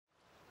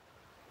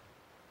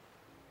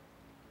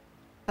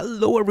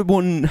Hello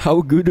everyone,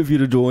 how good of you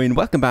to join.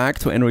 Welcome back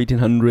to Anno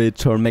 1800,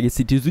 to our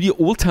Megacity, to the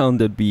old town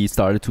that we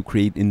started to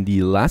create in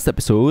the last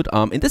episode.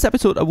 In this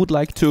episode I would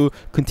like to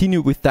continue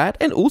with that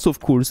and also of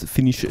course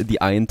finish the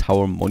Iron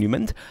Tower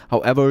monument.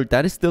 However,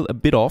 that is still a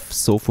bit off,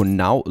 so for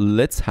now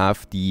let's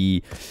have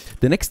the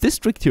next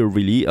district here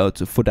really.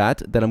 For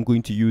that I'm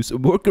going to use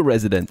worker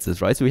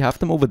residences, right? So we have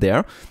them over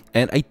there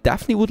and I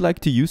definitely would like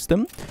to use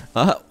them.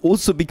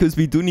 Also because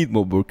we do need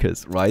more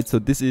workers, right? So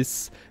this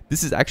is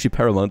actually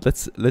paramount.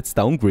 Let's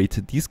downgrade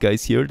these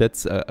guys here.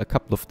 That's a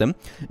couple of them.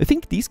 I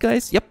think these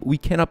guys, yep, we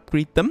can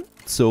upgrade them.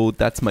 So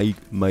that's my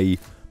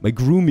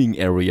grooming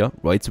area,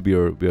 right? So we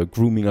are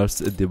grooming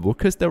the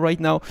workers there right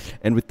now,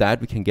 and with that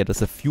we can get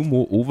us a few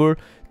more over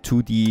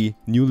to the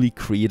newly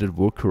created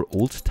worker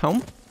old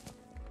town.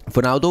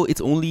 For now though,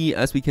 it's only,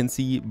 as we can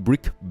see,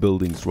 brick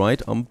buildings,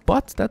 right?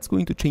 But that's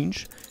going to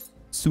change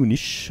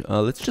soonish.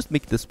 Let's just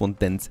make this one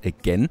dense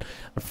again.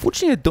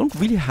 Unfortunately, I don't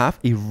really have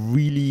a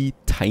really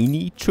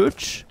tiny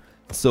church,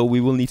 so we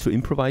will need to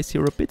improvise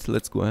here a bit.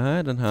 Let's go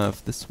ahead and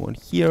have this one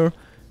here.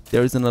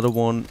 There is another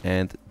one,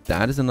 and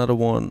that is another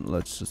one.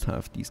 Let's just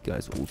have these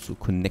guys also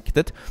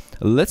connected.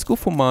 Let's go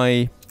for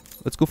my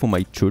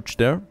church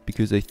there,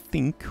 because I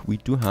think we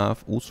do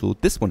have also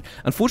this one.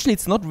 Unfortunately,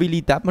 it's not really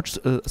that much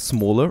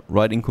smaller,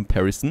 right, in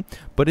comparison,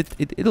 but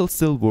it'll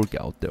still work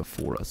out there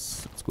for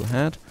us. Let's go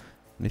ahead.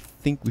 And I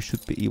think we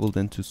should be able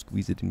then to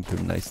squeeze it in here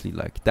nicely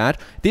like that.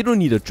 They don't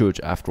need a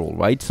church after all,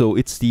 right? So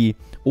it's the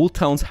old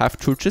towns have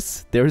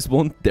churches. There is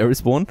one, there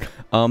is one.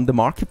 The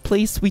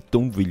marketplace we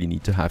don't really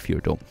need to have here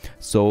though.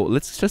 So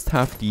let's just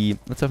have the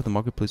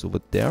marketplace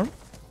over there.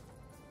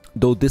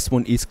 Though this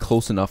one is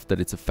close enough that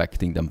it's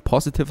affecting them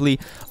positively.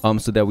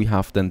 So there we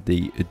have then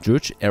the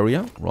church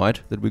area, right,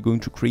 that we're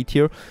going to create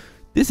here.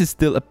 This is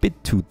still a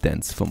bit too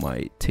dense for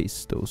my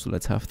taste though. So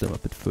let's have them a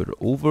bit further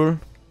over.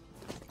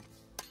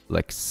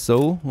 Like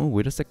so. Oh,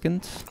 wait a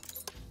second.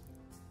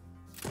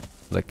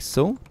 Like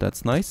so.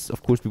 That's nice.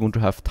 Of course, we want to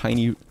have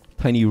tiny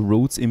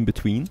roads in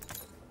between.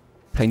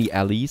 Tiny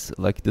alleys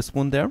like this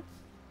one there.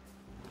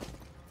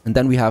 And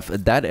then we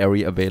have that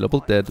area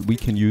available that we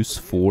can use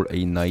for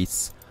a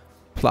nice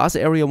plaza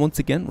area once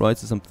again, right?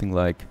 So something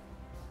like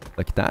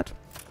that.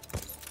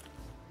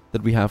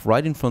 That we have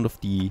right in front of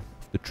the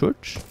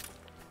church.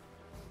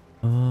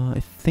 I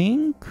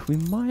think we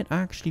might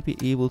actually be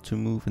able to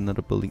move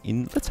another building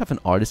in. Let's have an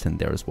artisan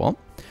there as well.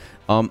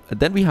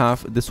 Then we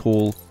have this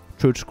whole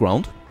church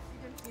ground.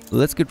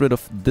 Let's get rid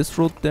of this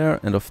road there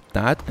and of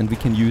that, and we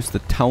can use the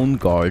town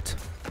guard,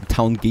 the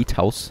town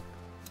gatehouse,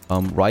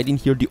 right in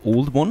here, the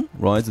old one,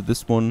 right? So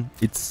this one,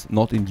 it's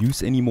not in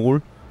use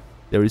anymore.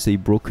 There is a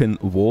broken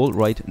wall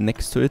right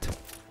next to it.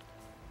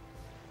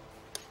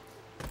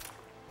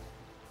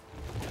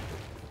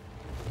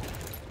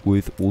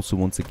 With also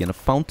once again a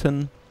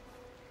fountain.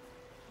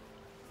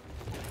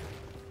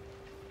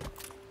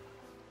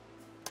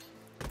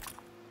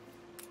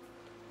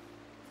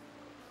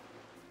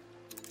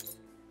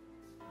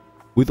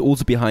 With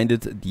also behind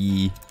it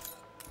the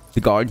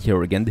guard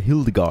here again, the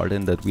hill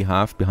garden that we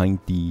have behind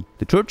the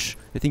church.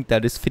 I think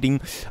that is fitting.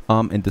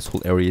 And this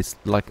whole area is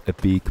like a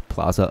big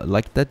plaza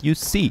like that you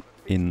see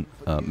in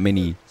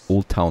many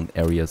old town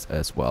areas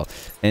as well.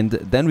 And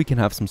then we can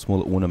have some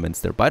smaller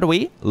ornaments there. By the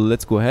way,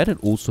 let's go ahead and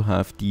also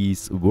have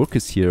these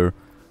workers here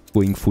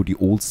going for the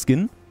old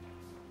skin.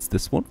 It's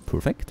this one,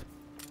 perfect.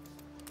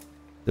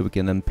 That we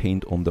can then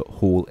paint on the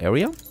whole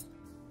area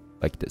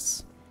like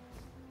this.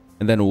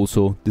 And then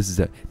also,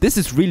 this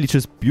is really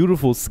just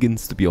beautiful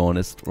skins, to be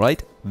honest,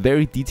 right?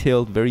 Very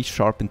detailed, very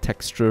sharp in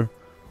texture.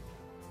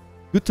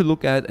 Good to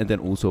look at, and then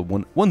also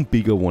one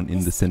bigger one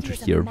in the center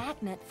here.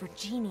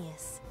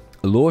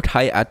 Lord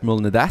High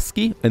Admiral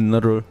Nadaski,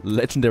 another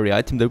legendary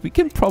item that we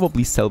can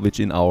probably salvage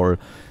in our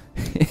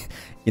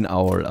in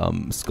our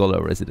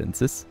scholar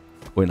residences,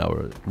 or in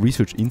our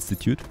research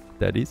institute,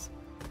 that is.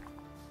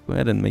 Go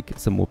ahead and make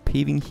some more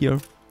paving here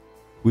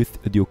with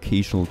the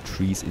occasional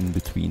trees in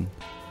between.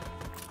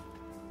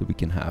 We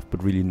can have,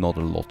 but really not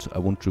a lot. I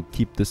want to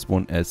keep this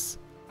one as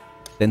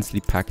densely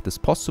packed as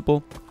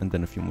possible, and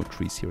then a few more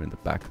trees here in the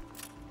back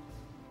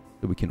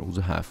that we can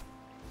also have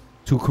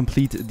to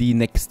complete the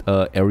next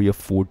area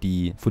for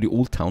the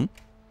old town.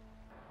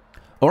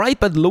 All right,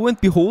 but lo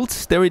and behold,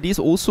 there it is.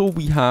 Also,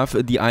 we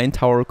have the Iron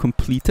Tower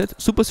completed.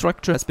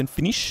 Superstructure has been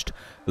finished.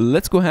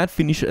 Let's go ahead,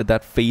 finish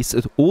that phase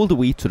all the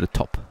way to the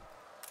top.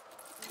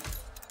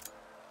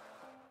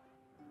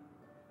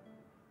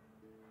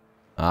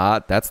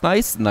 Ah, that's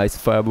nice. Nice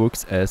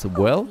fireworks as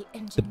well.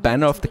 The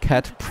banner of the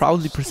cat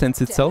proudly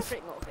presents itself.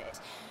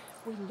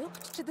 We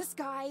looked to the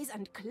skies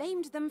and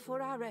claimed them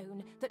for our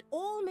own, that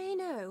all may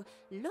know,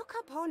 look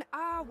upon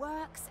our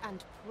works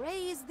and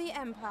praise the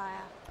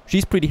Empire.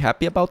 She's pretty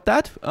happy about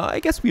that.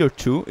 I guess we are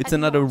too. It's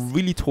another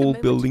really tall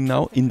building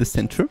now in the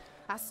center.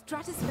 Our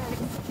stratospheric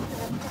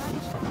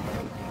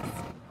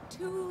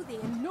to the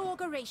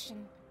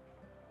inauguration.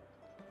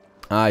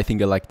 I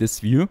think I like this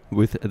view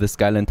with the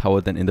Skyline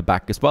Tower then in the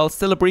back as well.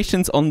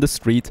 Celebrations on the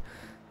street.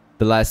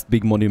 The last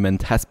big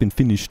monument has been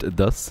finished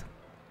thus.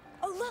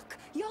 Oh look,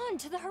 on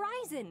to the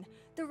horizon.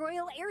 The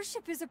royal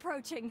airship is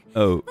approaching.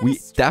 Oh, we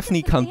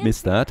definitely can't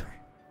miss that.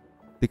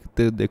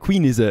 The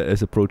queen is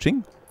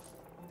approaching.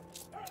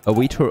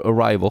 Await her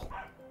arrival.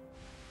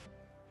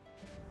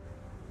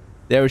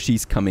 There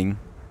she's coming.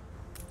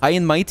 High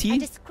and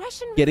mighty,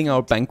 getting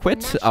our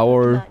banquet,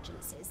 our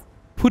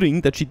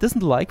pudding that she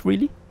doesn't like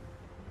really.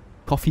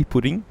 Coffee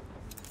pudding.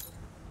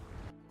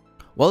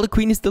 While the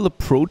queen is still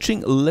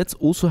approaching, let's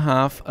also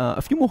have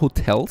a few more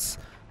hotels,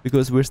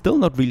 because we're still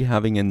not really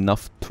having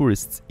enough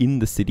tourists in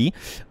the city.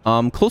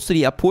 Close to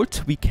the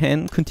airport, we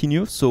can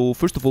continue. So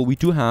first of all, we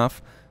do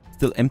have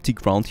still empty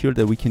ground here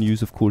that we can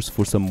use, of course,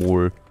 for some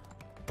more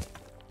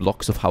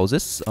blocks of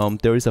houses.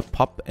 There is a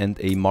pub and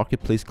a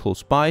marketplace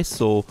close by,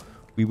 so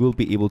we will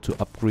be able to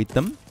upgrade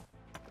them.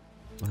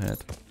 Go ahead.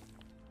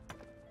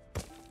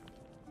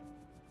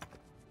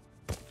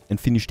 And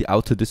finish the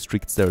outer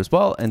districts there as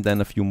well, and then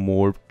a few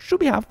more.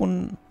 Should we have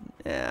one?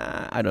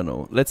 I don't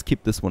know. Let's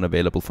keep this one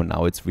available for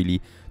now. It's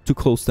really too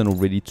close then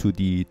already to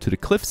the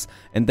cliffs.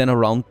 And then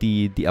around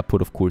the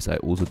airport, of course, I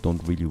also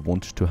don't really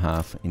want to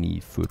have any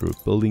further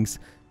buildings,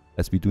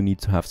 as we do need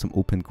to have some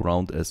open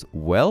ground as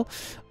well.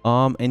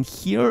 And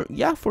here,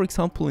 yeah, for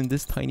example, in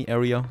this tiny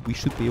area, we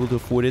should be able to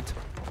afford it.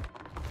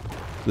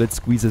 Let's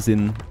squeeze us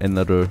in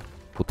another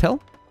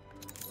hotel.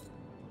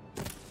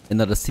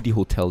 Another city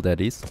hotel, that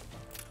is,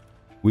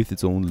 with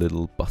its own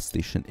little bus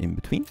station in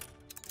between.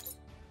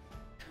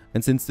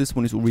 And since this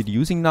one is already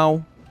using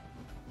now,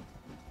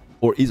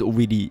 or is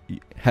already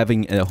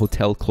having a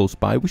hotel close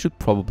by, we should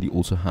probably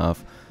also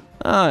have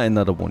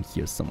another one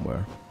here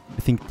somewhere.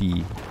 I think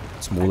the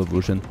smaller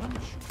version.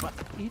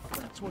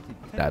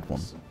 That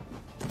one.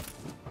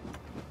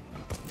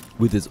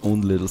 With its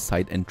own little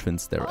side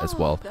entrance there as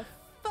well.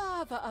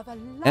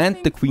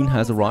 And the queen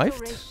has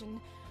arrived.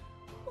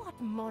 What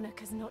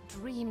monarch has not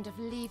dreamed of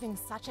leaving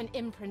such an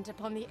imprint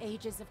upon the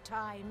ages of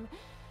time?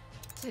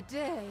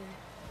 Today,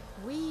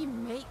 we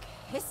make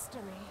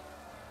history.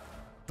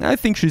 I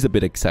think she's a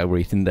bit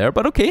exaggerating there,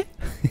 but okay.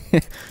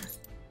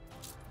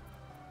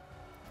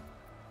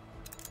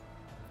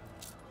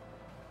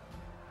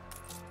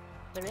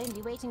 We're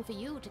only waiting for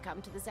you to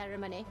come to the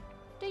ceremony.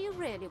 Do you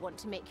really want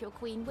to make your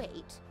queen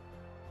wait?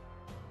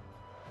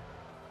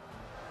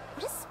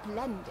 What a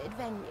splendid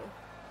venue.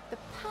 The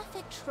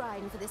perfect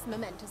shrine for this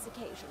momentous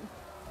occasion.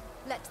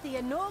 Let the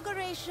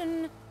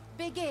inauguration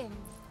begin.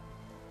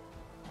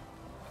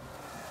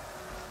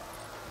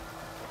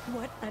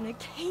 What an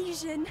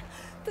occasion!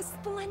 The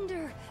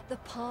splendor, the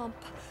pomp,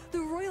 the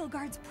royal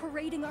guards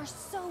parading are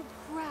so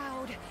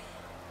proud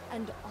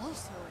and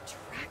also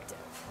attractive.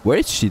 Where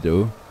is she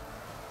though?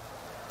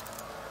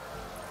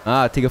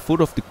 Ah, take a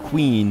photo of the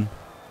queen.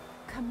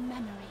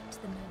 Commemorate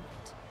the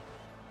moment.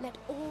 Let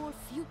all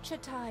future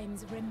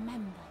times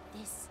remember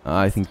this.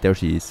 I think there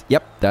she is.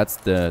 Yep, that's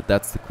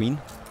the queen.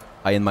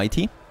 High and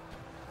mighty.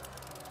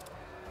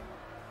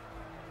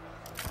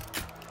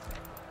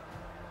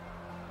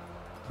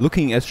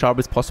 Looking as sharp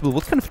as possible.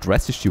 What kind of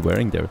dress is she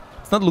wearing there?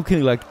 It's not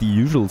looking like the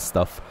usual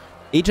stuff.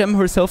 HM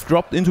herself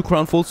dropped into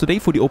Crown Falls today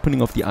for the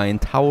opening of the Iron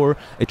Tower,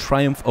 a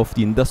triumph of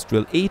the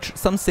industrial age.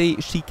 Some say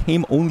she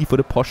came only for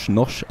the posh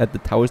nosh at the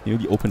tower's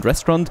newly opened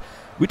restaurant,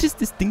 which is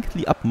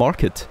distinctly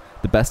upmarket,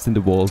 the best in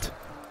the world.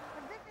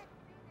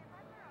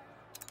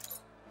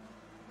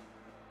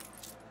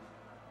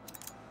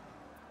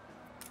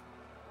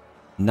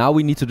 Now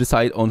we need to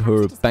decide on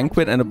her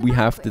banquet, and we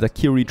have the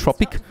Daiquiri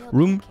Tropic,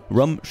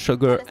 rum,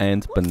 sugar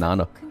and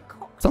banana.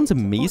 Sounds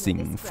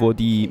amazing. For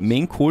the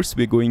main course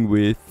we're going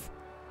with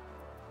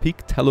pig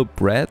tallow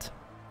bread,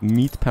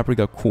 meat,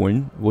 paprika,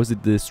 corn. Was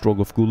it the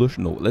stroganoff goulash?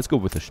 No, let's go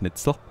with the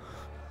schnitzel.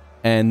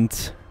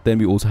 And then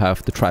we also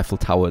have the trifle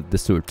tower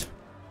dessert.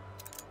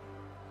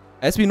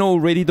 As we know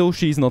already though,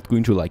 she's not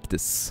going to like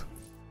this.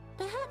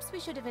 Perhaps we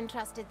should have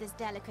entrusted this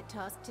delicate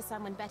task to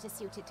someone better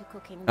suited to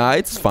cooking.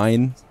 It's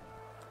fine.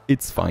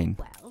 It's fine.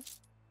 Well,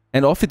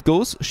 and off it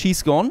goes.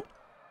 She's gone.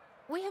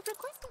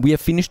 We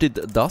have finished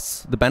it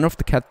thus. The banner of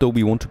the cat though,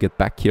 we want to get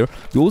back here.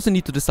 We also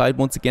need to decide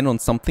once again on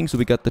something. So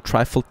we got the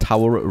trifle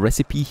tower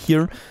recipe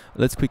here.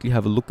 Let's quickly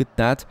have a look at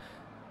that.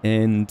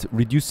 And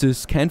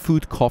reduces canned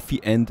food, coffee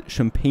and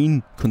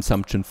champagne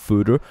consumption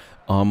further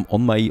on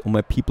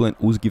my people, and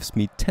also gives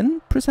me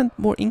 10%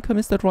 more income,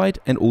 is that right?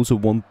 And also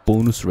 1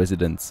 bonus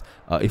residence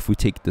if we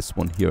take this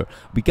one here.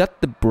 We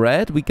got the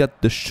bread, we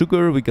got the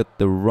sugar, we got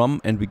the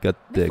rum and we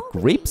got the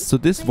grapes, so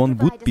this one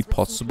would be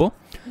possible.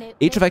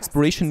 Age of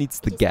Exploration needs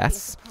the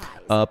gas,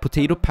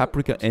 potato,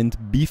 paprika and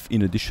beef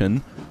in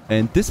addition,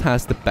 and this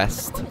has the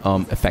best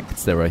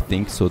effects there, I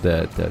think, so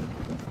the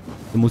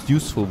most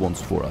useful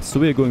ones for us. So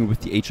we are going with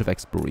the Age of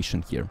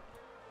Exploration here.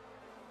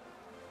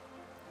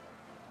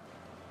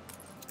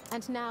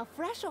 And now,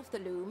 fresh off the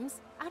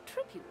looms, our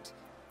tribute.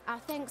 Our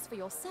thanks for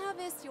your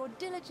service, your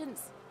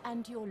diligence,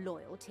 and your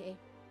loyalty.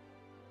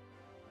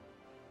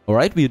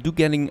 Alright, we are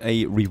getting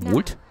a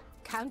reward. Now,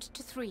 count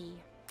to 3.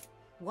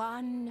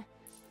 1,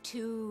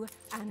 2,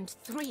 and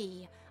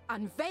 3.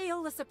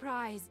 Unveil the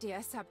surprise,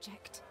 dear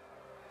subject.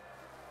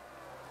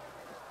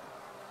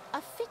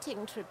 A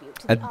fitting tribute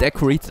to a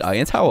decorated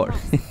iron tower.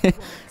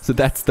 So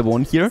that's the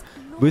one here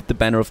with the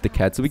banner of the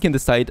cat. So we can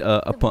decide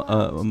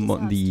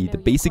upon the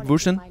basic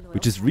version,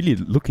 which is really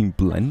looking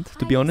bland,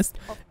 to be honest.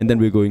 And then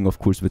we're going, of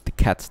course, with the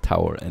cat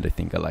tower. And I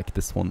think I like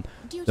this one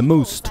the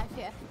most.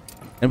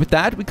 And with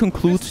that, we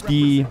conclude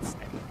the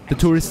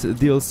tourist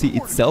DLC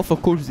itself.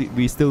 Of course,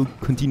 we still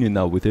continue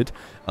now with it.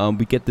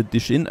 We get the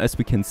dish in. As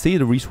we can see,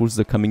 the resources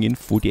are coming in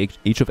for the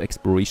Age of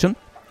Exploration.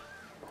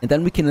 And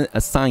then we can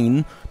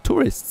assign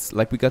tourists.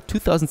 Like we got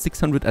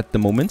 2,600 at the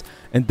moment.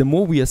 And the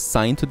more we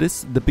assign to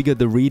this, the bigger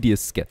the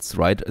radius gets,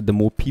 right? The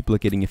more people are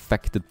getting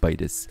affected by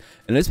this.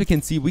 And as we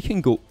can see, we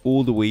can go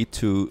all the way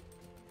to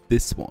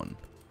this one.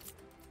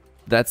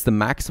 That's the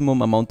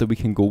maximum amount that we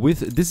can go with.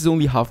 This is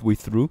only halfway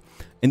through.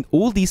 And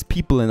all these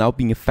people are now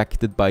being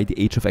affected by the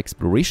Age of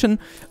Exploration.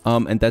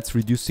 And that's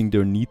reducing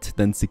their need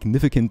then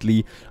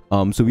significantly.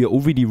 So we are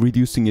already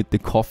reducing it, the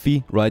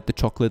coffee, right? The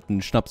chocolate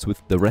and schnapps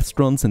with the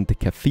restaurants and the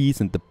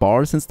cafes and the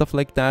bars and stuff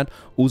like that.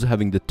 Also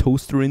having the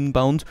toaster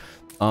inbound.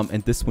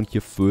 And this one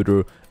here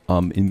further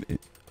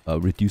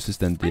reduces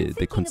then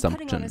the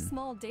consumption.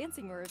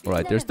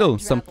 Alright, there's still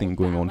something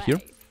going on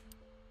here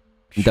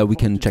that we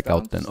can check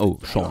out then. Oh,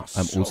 Sean,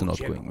 I'm also not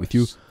going with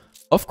you.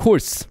 Of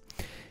course.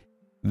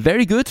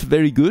 Very good,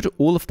 very good.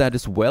 All of that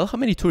as well. How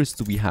many tourists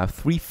do we have?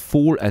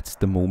 4 at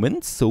the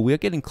moment. So we are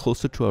getting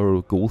closer to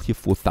our goal here,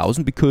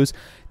 4,000, because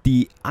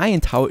the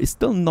Iron Tower is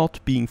still not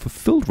being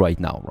fulfilled right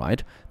now,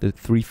 right? The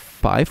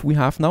 3,500 we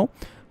have now.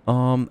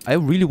 I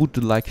really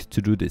would like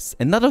to do this.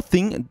 Another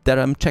thing that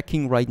I'm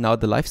checking right now,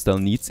 the lifestyle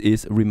needs,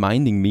 is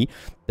reminding me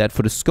that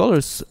for the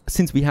scholars,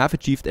 since we have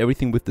achieved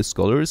everything with the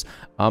scholars,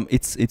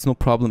 it's no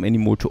problem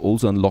anymore to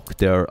also unlock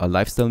their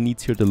lifestyle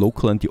needs here, the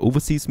local and the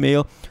overseas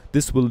mail.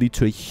 This will lead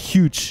to a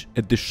huge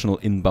additional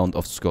inbound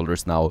of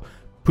scholars now,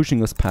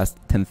 pushing us past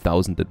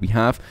 10,000 that we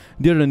have.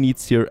 The other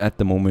needs here at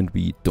the moment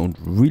we don't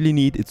really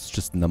need. It's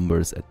just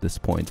numbers at this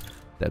point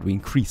that we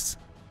increase.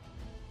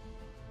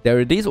 There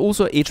it is.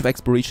 Also, Age of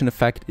Exploration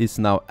effect is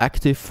now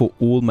active for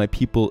all my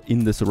people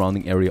in the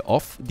surrounding area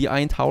of the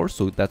Iron Tower.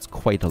 So that's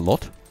quite a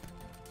lot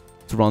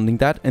surrounding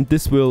that. And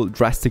this will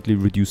drastically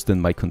reduce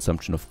then my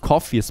consumption of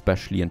coffee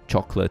especially and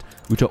chocolate,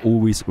 which are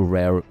always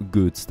rare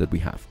goods that we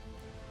have.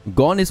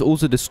 Gone is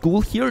also the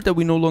school here that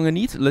we no longer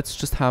need. Let's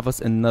just have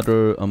us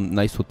another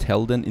nice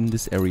hotel then in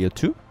this area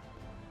too.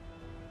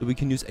 So we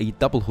can use a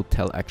double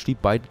hotel actually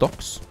by the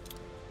docks.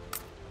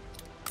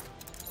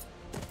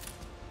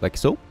 Like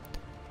so.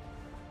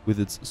 With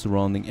its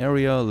surrounding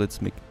area,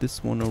 let's make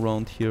this one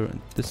around here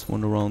and this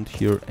one around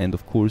here. And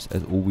of course,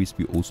 as always,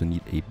 we also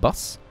need a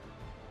bus.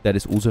 That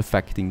is also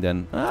affecting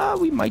then.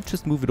 We might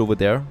just move it over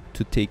there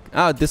to take...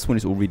 this one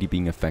is already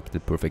being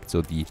affected. Perfect.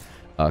 So the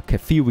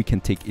cafe we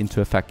can take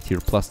into effect here,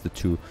 plus the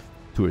 2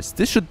 tourists.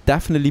 This should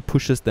definitely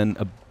push us then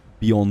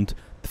beyond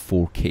the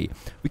 4K.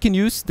 We can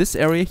use this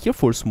area here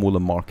for a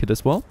smaller market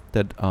as well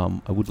that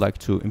I would like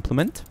to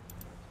implement.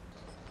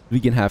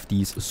 We can have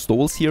these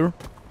stalls here.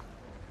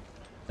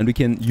 And we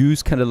can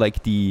use kind of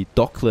like the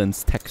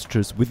docklands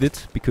textures with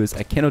it, because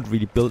I cannot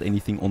really build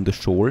anything on the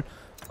shore,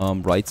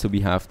 right? So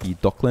we have the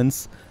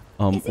docklands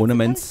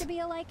ornaments.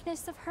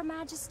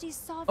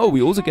 Oh,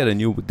 we also get a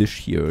new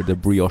dish here, the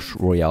brioche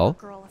royale.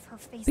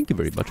 Thank you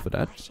very much for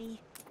that.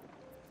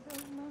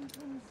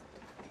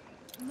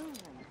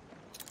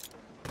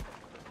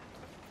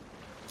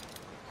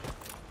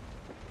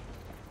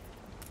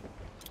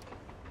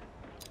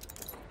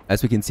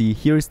 As we can see,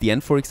 here is the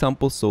end, for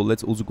example. So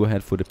let's also go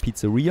ahead for the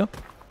pizzeria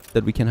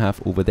that we can have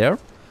over there.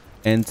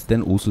 And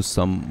then also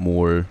some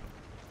more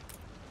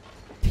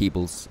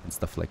tables and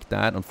stuff like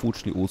that.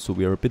 Unfortunately, also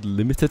we are a bit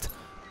limited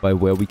by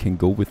where we can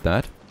go with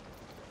that.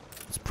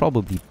 It's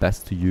probably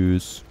best to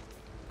use...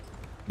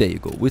 There you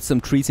go. With some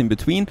trees in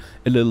between.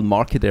 A little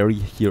market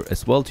area here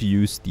as well to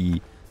use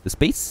the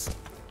space.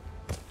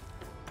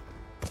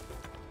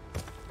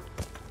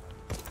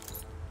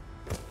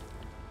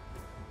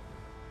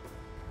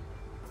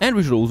 And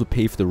we should also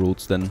pave the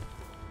roads then.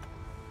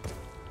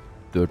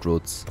 Dirt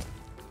roads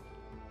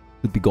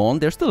will be gone.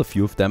 There's still a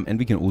few of them. And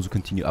we can also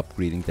continue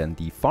upgrading then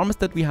the farmers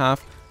that we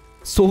have.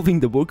 Solving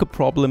the worker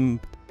problem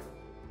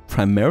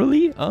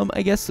primarily,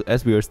 I guess,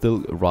 as we are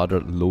still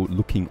rather low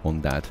looking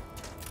on that.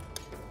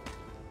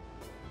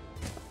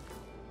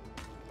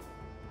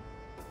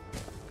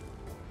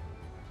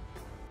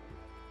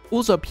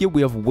 Also up here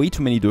we have way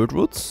too many dirt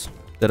roads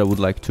that I would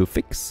like to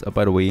fix.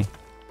 By the way,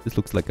 this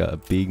looks like a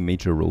big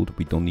major road.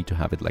 We don't need to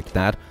have it like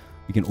that.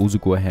 We can also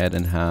go ahead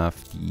and have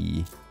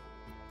the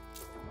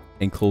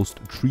enclosed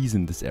trees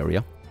in this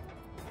area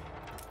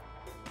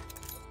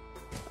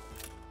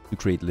to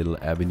create little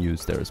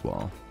avenues there as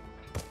well.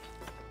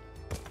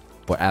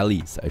 Or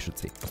alleys, I should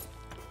say.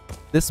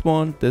 This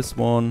one, this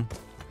one.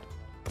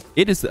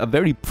 It is a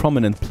very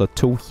prominent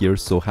plateau here,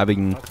 so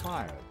having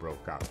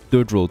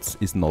dirt roads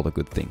is not a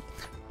good thing.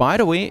 By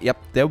the way, yep,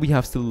 there we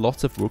have still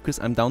lots of workers.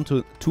 I'm down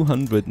to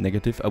 200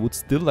 negative. I would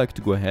still like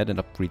to go ahead and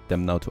upgrade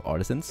them now to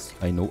artisans.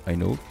 I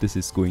know, this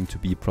is going to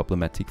be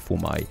problematic for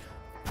my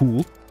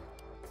pool.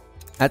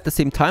 At the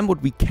same time,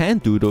 what we can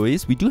do though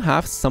is we do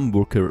have some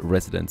worker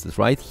residences,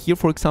 right? Here,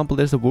 for example,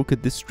 there's a worker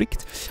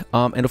district,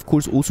 and of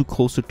course also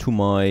closer to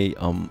my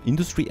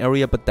industry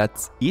area, but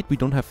that's it. We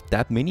don't have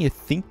that many. I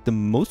think the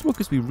most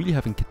workers we really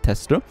have in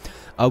Catester.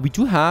 We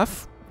do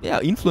have, yeah,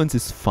 influence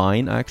is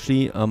fine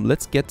actually.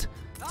 Let's get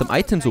some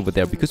items over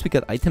there, because we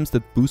got items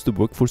that boost the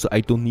workforce, so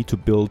I don't need to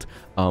build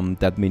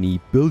that many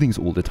buildings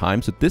all the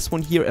time. So this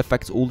one here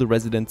affects all the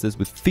residences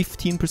with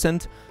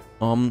 15%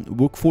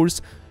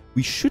 workforce.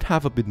 We should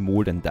have a bit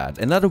more than that.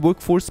 Another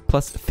workforce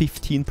plus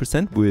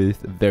 15% with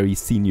very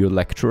senior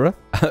lecturer.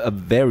 A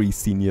very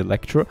senior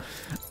lecturer.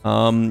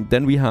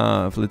 Then we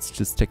have, let's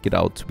just check it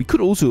out. We could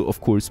also,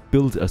 of course,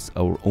 build us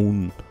our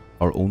own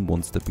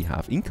ones that we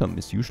have. Income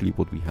is usually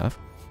what we have.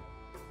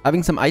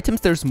 Having some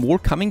items, there's more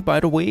coming, by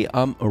the way,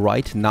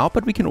 right now,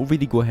 but we can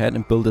already go ahead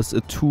and build us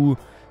 2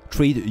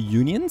 trade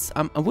unions.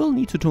 I will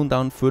need to tone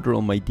down further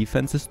on my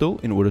defenses though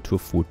in order to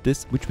afford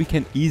this, which we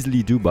can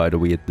easily do, by the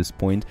way, at this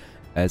point,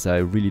 as I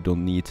really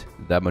don't need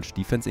that much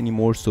defense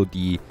anymore. So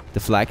the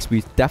flags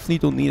we definitely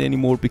don't need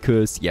anymore,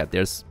 because yeah,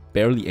 there's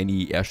barely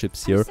any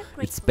airships here.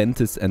 It's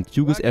Bentis and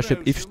Hugo's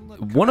airship. If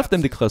one of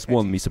them declares war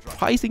on me,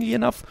 surprisingly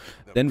enough,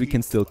 then we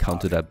can still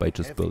counter that by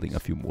just building a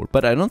few more.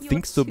 But I don't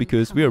think so,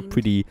 because we are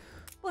pretty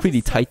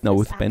tight now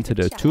with Benta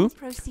there too.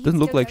 Doesn't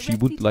look like she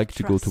would like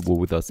to go to war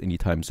with us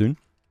anytime soon.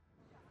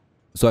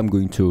 So I'm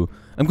going to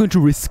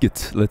risk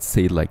it, let's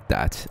say it like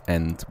that.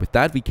 And with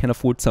that, we can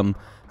afford some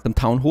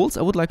town halls.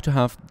 I would like to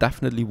have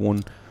definitely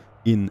one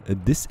in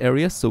this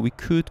area, so we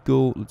could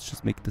go, let's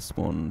just make this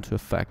one to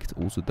affect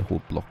also the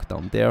whole block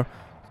down there.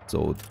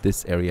 So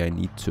this area I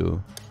need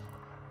to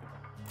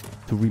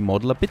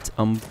remodel a bit.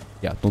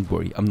 Yeah, don't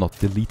worry, I'm not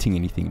deleting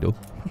anything though.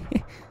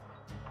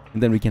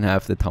 And then we can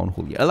have the town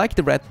hall here. I like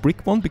the red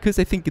brick one because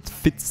I think it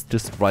fits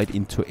just right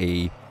into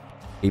a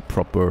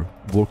proper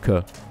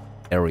worker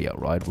area,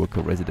 right?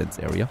 Worker residence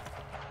area.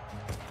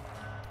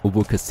 Or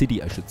worker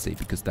city, I should say,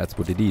 because that's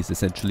what it is,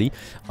 essentially.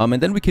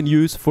 And then we can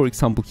use, for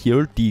example,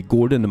 here, the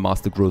Gordon, the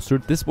Master Grocer.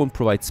 This one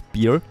provides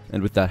beer,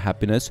 and with that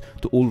happiness,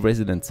 to all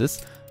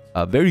residences.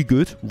 Very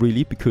good,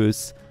 really,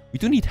 because we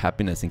do need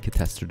happiness in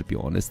Catester, to be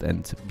honest,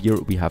 and beer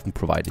we haven't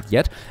provided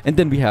yet. And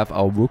then we have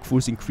our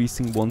workforce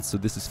increasing ones, so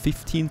this is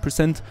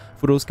 15%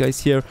 for those guys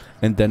here,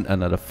 and then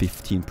another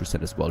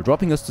 15% as well,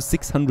 dropping us to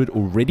 600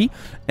 already.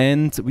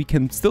 And we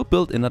can still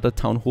build another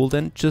town hall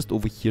then, just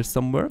over here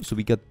somewhere. So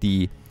we got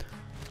the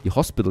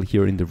hospital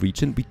here in the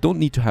region. We don't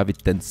need to have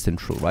it then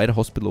central, right? A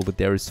hospital over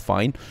there is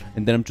fine.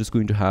 And then I'm just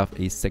going to have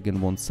a second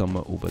one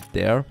somewhere over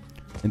there.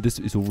 And this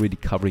is already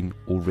covering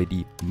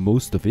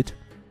most of it.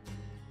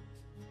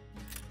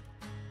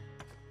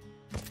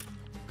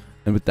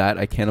 And with that,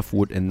 I can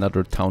afford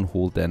another town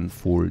hall then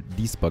for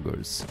these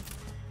buggers.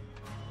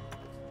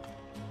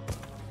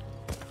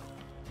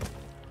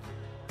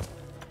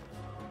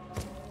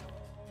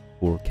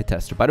 For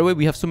Catester. By the way,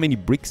 we have so many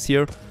bricks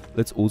here.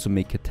 Let's also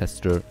make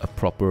Catester a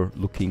proper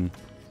looking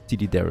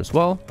city there as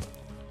well.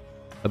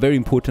 A very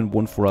important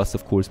one for us,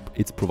 of course,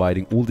 it's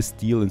providing all the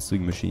steel and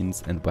sewing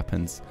machines and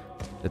weapons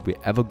that we're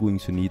ever going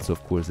to need. So,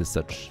 of course, as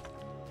such,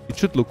 it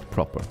should look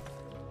proper.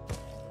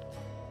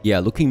 Yeah,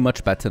 looking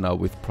much better now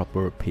with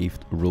proper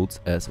paved roads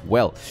as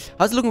well.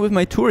 How's it looking with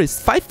my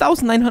tourists?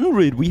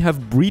 5,900! We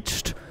have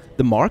breached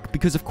the mark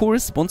because, of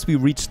course, once we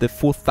reach the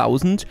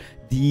 4,000,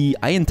 the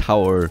Iron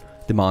Tower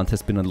demand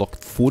has been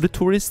unlocked for the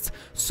tourists.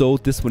 So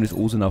this one is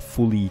also now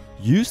fully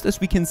used, as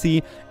we can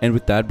see. And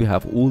with that, we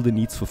have all the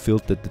needs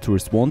fulfilled that the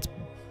tourists want.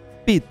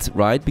 Bit,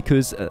 right?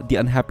 Because the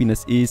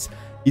unhappiness is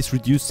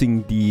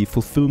reducing the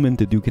fulfillment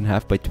that you can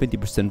have by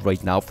 20%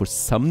 right now for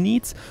some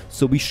needs.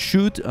 So we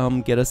should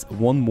get us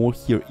one more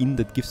here in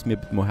that gives me a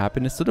bit more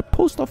happiness. So the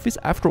post office,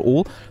 after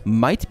all,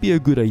 might be a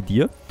good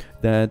idea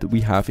that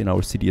we have in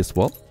our city as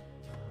well.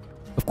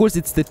 Of course,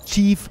 it's the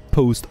chief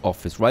post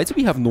office, right? So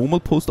we have normal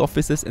post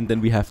offices and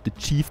then we have the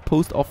chief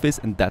post office,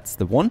 and that's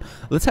the one.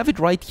 Let's have it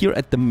right here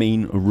at the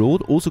main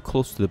road, also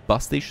close to the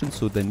bus station,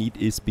 so the need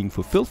is being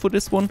fulfilled for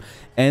this one.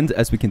 And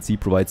as we can see,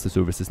 provides the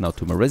services now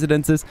to my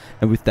residences.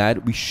 And with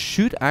that, we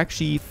should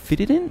actually fit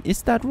it in.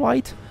 Is that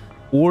right?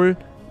 Or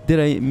did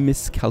I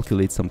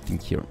miscalculate something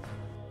here?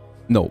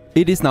 No,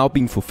 it is now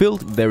being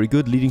fulfilled. Very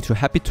good, leading to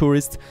happy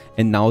tourists.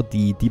 And now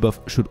the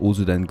debuff should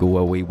also then go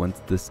away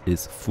once this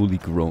is fully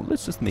grown.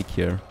 Let's just make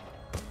here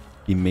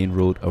the main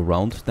road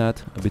around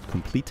that a bit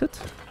completed.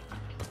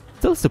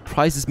 Still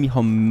surprises me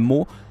how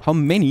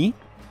many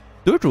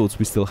dirt roads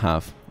we still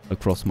have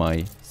across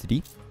my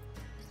city.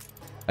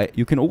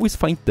 You can always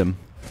find them.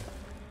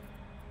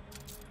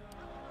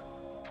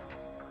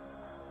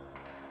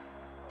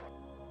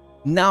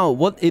 Now,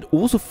 what it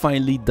also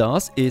finally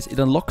does is it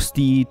unlocks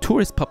the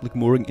tourist public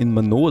mooring in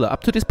Manola.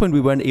 Up to this point,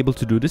 we weren't able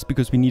to do this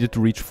because we needed to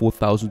reach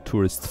 4,000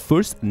 tourists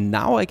first.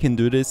 Now I can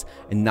do this,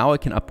 and now I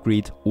can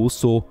upgrade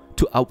also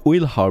to our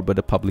oil harbor,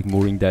 the public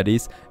mooring that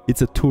is.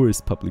 It's a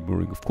tourist public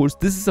mooring. Of course,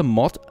 this is a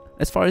mod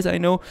as far as I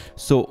know.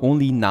 So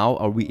only now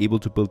are we able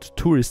to build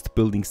tourist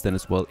buildings then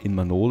as well in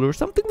Manola, or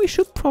something we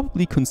should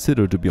probably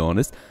consider, to be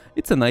honest.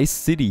 It's a nice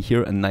city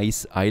here, a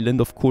nice island,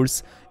 of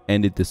course.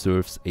 and it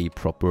deserves a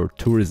proper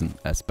tourism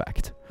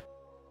aspect.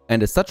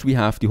 And as such, we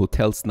have the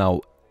hotels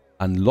now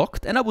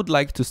unlocked, and I would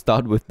like to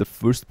start with the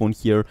first one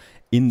here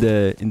in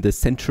the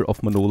center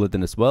of Manola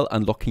then as well,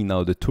 unlocking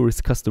now the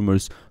tourist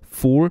customers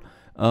for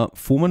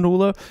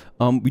Manola.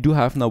 We do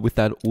have now with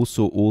that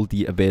also all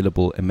the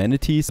available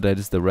amenities. That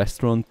is the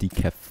restaurant, the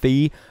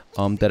cafe,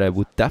 that I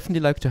would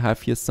definitely like to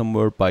have here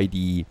somewhere by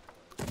the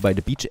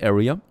beach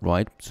area,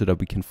 right? So that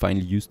we can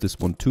finally use this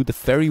one too. The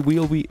ferry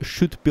wheel we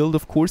should build,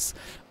 of course.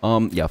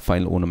 Yeah,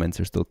 final ornaments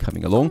are still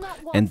coming along.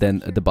 And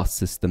then the bus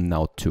system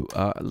now too.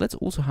 Let's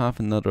also have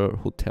another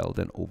hotel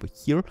then over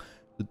here.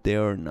 So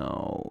there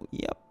now,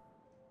 yep,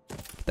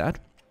 like that.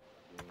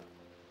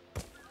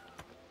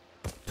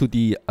 To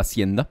the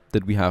hacienda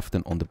that we have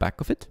then on the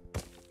back of it.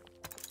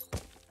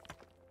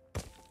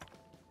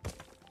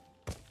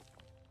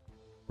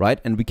 Right,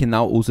 and we can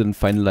now also then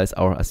finalize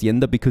our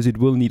hacienda because it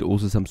will need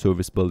also some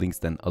service buildings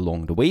then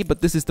along the way.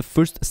 But this is the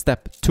first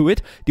step to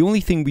it. The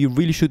only thing we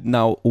really should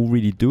now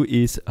already do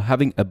is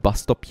having a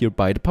bus stop here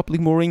by the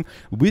public mooring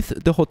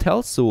with the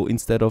hotel. So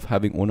instead of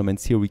having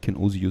ornaments here, we can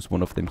also use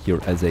one of them here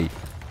as a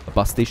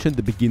bus station,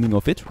 the beginning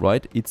of it,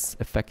 right? It's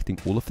affecting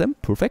all of them.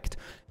 Perfect.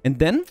 And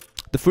then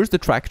the first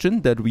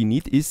attraction that we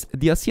need is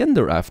the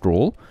hacienda after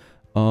all.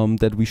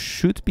 That we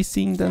should be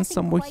seeing then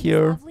somewhere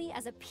here.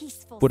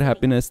 For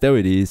happiness, there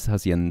it is,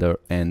 hacienda,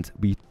 and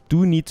we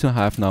do need to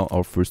have now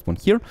our first one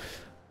here.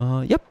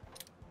 Yep,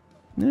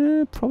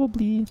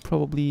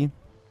 probably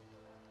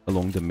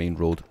along the main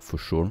road for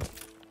sure.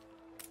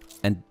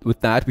 And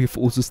with that, we've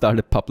also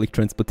started public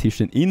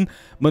transportation in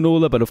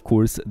Manola, but of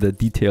course the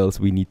details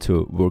we need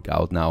to work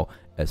out now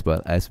as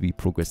well as we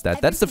progress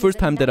that. That's the first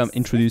time that I'm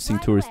introducing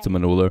tourists to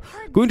Manola.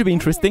 Going to be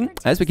interesting.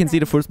 As we can see,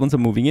 the first ones are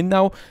moving in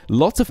now.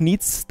 Lots of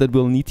needs that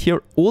we'll need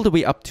here, all the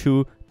way up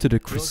to the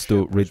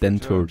Cristo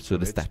Redentor, so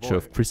the statue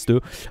of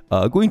Cristo.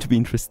 Going to be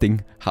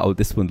interesting how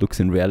this one looks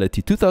in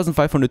reality.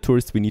 2,500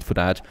 tourists we need for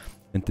that,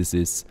 and this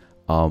is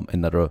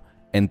another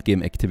end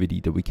game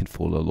activity that we can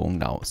follow along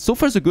now. So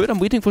far so good. I'm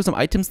waiting for some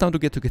items now to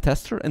get to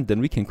Catastrophe, and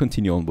then we can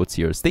continue onwards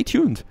here. Stay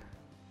tuned.